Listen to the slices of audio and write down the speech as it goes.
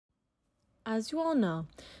As you all know,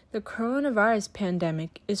 the coronavirus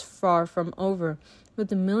pandemic is far from over, with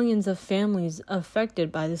the millions of families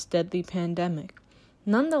affected by this deadly pandemic.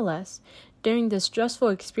 Nonetheless, during this stressful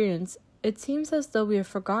experience, it seems as though we have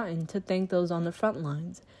forgotten to thank those on the front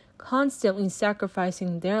lines, constantly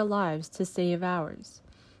sacrificing their lives to save ours.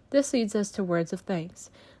 This leads us to Words of Thanks,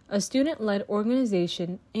 a student-led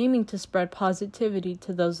organization aiming to spread positivity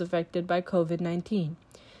to those affected by COVID-19,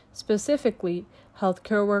 specifically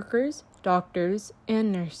healthcare workers, doctors,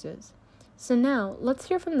 and nurses. So now, let's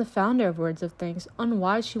hear from the founder of Words of Thanks on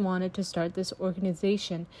why she wanted to start this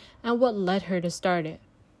organization and what led her to start it.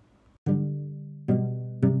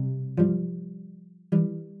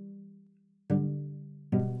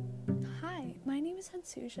 Hi, my name is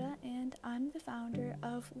Hansuja, and I'm the founder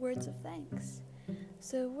of Words of Thanks.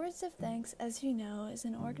 So Words of Thanks, as you know, is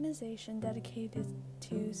an organization dedicated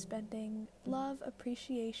to spending love,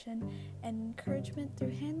 appreciation, and encouragement through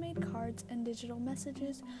handmade cards and digital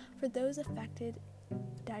messages for those affected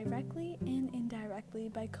directly and indirectly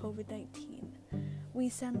by COVID-19. We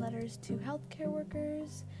send letters to healthcare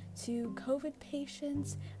workers, to COVID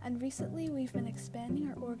patients, and recently we've been expanding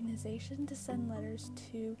our organization to send letters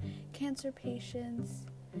to cancer patients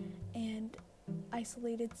and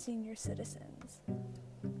isolated senior citizens.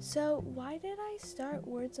 So why did I start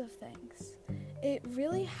Words of Thanks? It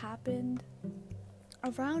really happened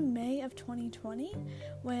around May of 2020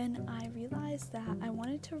 when I realized that I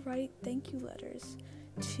wanted to write thank you letters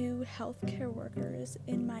to healthcare workers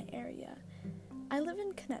in my area. I live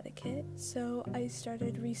in Connecticut, so I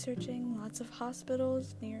started researching lots of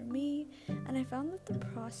hospitals near me, and I found that the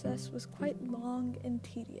process was quite long and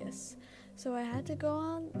tedious. So I had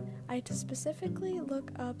to specifically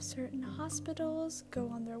look up certain hospitals, go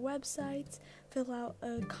on their websites, fill out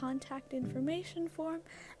a contact information form,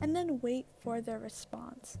 and then wait for their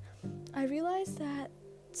response. I realized that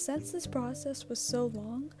since this process was so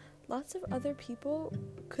long, lots of other people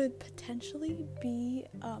could potentially be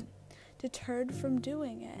deterred from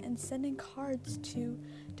doing it and sending cards to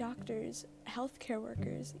doctors, healthcare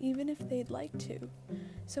workers, even if they'd like to.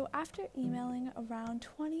 So after emailing around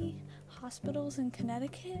 20 hospitals in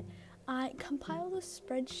Connecticut, I compiled a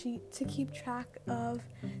spreadsheet to keep track of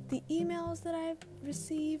the emails that I've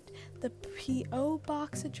received, the P.O.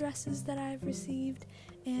 box addresses that I've received,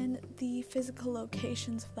 and the physical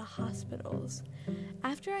locations of the hospitals.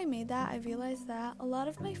 After I made that, I realized that a lot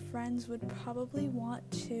of my friends would probably want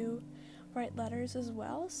to write letters as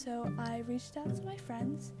well, so I reached out to my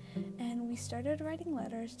friends and we started writing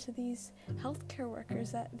letters to these healthcare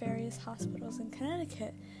workers at various hospitals in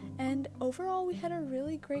Connecticut, and overall we had a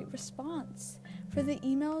really great response. For the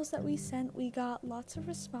emails that we sent, we got lots of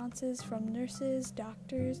responses from nurses,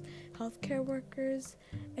 doctors, healthcare workers,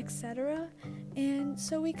 etc. And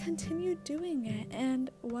so we continued doing it,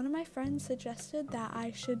 and one of my friends suggested that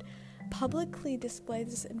I should publicly display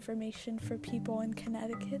this information for people in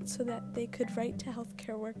Connecticut so that they could write to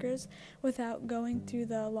healthcare workers without going through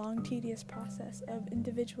the long, tedious process of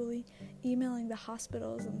individually emailing the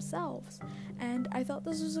hospitals themselves. And I thought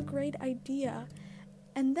this was a great idea.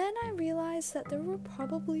 And then I realized that there were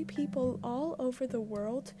probably people all over the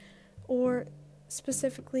world, or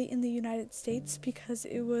specifically in the United States, because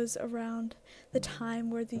it was around the time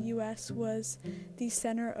where the US was the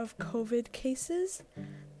center of COVID cases.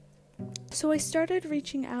 So I started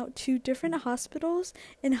reaching out to different hospitals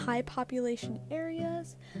in high population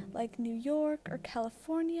areas like New York or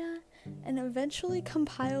California, and eventually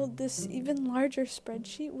compiled this even larger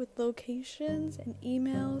spreadsheet with locations and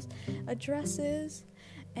emails, addresses,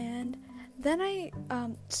 and then I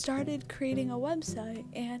started creating a website,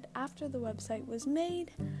 and after the website was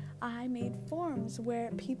made, I made forms where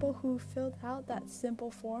people who filled out that simple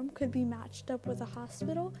form could be matched up with a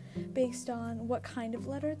hospital based on what kind of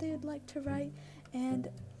letter they would like to write and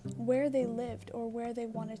where they lived or where they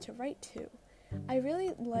wanted to write to. I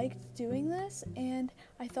really liked doing this, and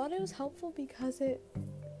I thought it was helpful because it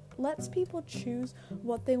lets people choose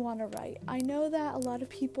what they want to write. I know that a lot of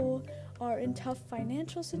people are in tough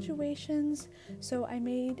financial situations, so I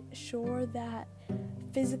made sure that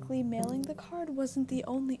physically mailing the card wasn't the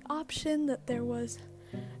only option, that there was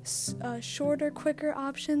shorter, quicker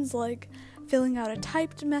options like filling out a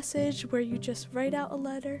typed message where you just write out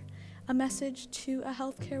a message to a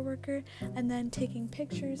healthcare worker, and then taking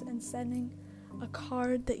pictures and sending a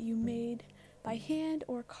card that you made by hand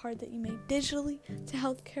or a card that you made digitally to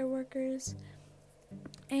healthcare workers.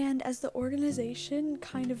 And as the organization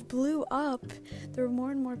kind of blew up, there were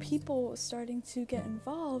more and more people starting to get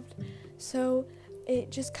involved, so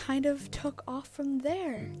it just kind of took off from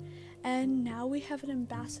there. And now we have an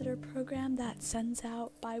ambassador program that sends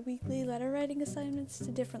out bi-weekly letter writing assignments to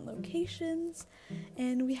different locations.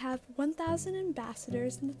 And we have 1,000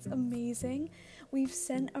 ambassadors, and it's amazing. We've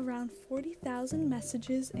sent around 40,000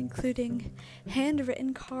 messages, including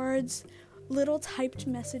handwritten cards, little typed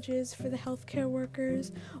messages for the healthcare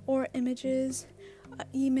workers, or images,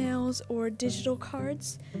 emails, or digital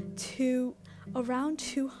cards to around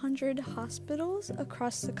 200 hospitals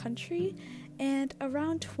across the country and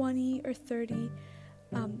around 20 or 30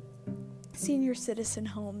 senior citizen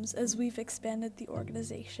homes as we've expanded the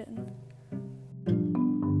organization.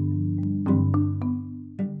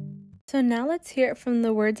 So now let's hear it from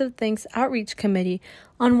the Words of Thanks Outreach Committee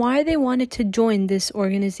on why they wanted to join this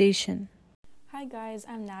organization. Hi guys,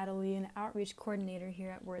 I'm Natalie, an outreach coordinator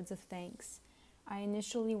here at Words of Thanks. I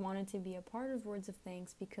initially wanted to be a part of Words of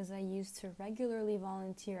Thanks because I used to regularly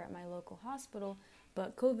volunteer at my local hospital,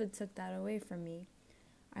 but COVID took that away from me.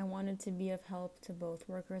 I wanted to be of help to both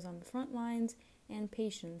workers on the front lines and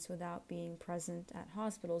patients without being present at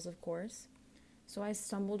hospitals, of course. So I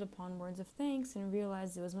stumbled upon Words of Thanks and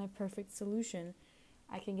realized it was my perfect solution.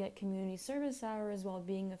 I could get community service hours while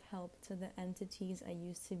being of help to the entities I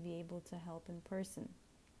used to be able to help in person.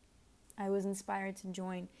 I was inspired to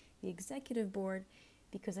join the executive board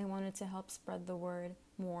because I wanted to help spread the word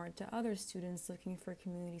more to other students looking for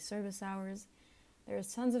community service hours.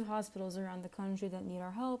 There's tons of hospitals around the country that need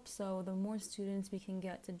our help, so the more students we can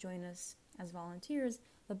get to join us as volunteers,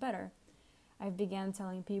 the better. I began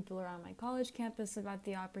telling people around my college campus about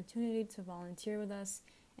the opportunity to volunteer with us,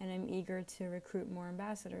 and I'm eager to recruit more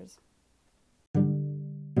ambassadors.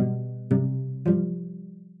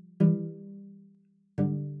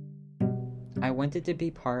 I wanted to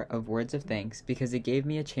be part of Words of Thanks because it gave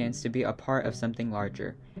me a chance to be a part of something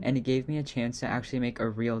larger, and it gave me a chance to actually make a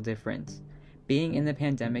real difference. Being in the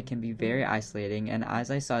pandemic can be very isolating, and as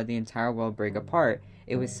I saw the entire world break apart,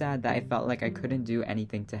 it was sad that I felt like I couldn't do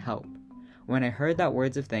anything to help. When I heard that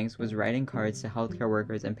Words of Thanks was writing cards to healthcare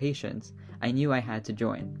workers and patients, I knew I had to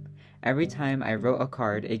join. Every time I wrote a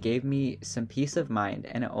card, it gave me some peace of mind,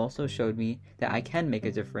 and it also showed me that I can make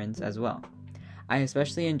a difference as well. I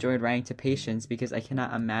especially enjoyed writing to patients because I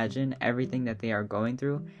cannot imagine everything that they are going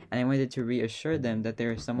through, and I wanted to reassure them that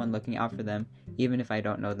there is someone looking out for them, even if I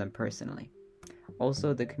don't know them personally.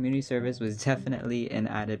 Also, the community service was definitely an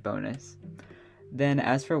added bonus. Then,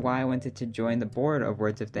 as for why I wanted to join the board of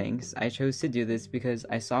Words of Thanks, I chose to do this because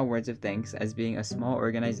I saw Words of Thanks as being a small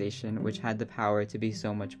organization which had the power to be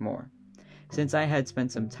so much more. Since I had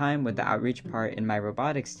spent some time with the outreach part in my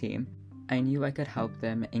robotics team, I knew I could help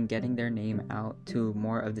them in getting their name out to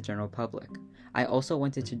more of the general public. I also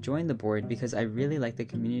wanted to join the board because I really liked the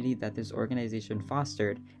community that this organization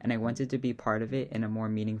fostered, and I wanted to be part of it in a more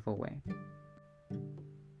meaningful way.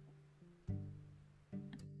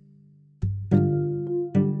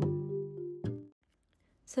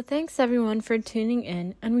 So thanks everyone for tuning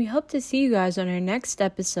in, and we hope to see you guys on our next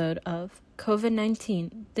episode of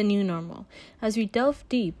COVID-19, the new normal, as we delve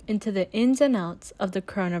deep into the ins and outs of the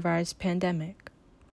coronavirus pandemic.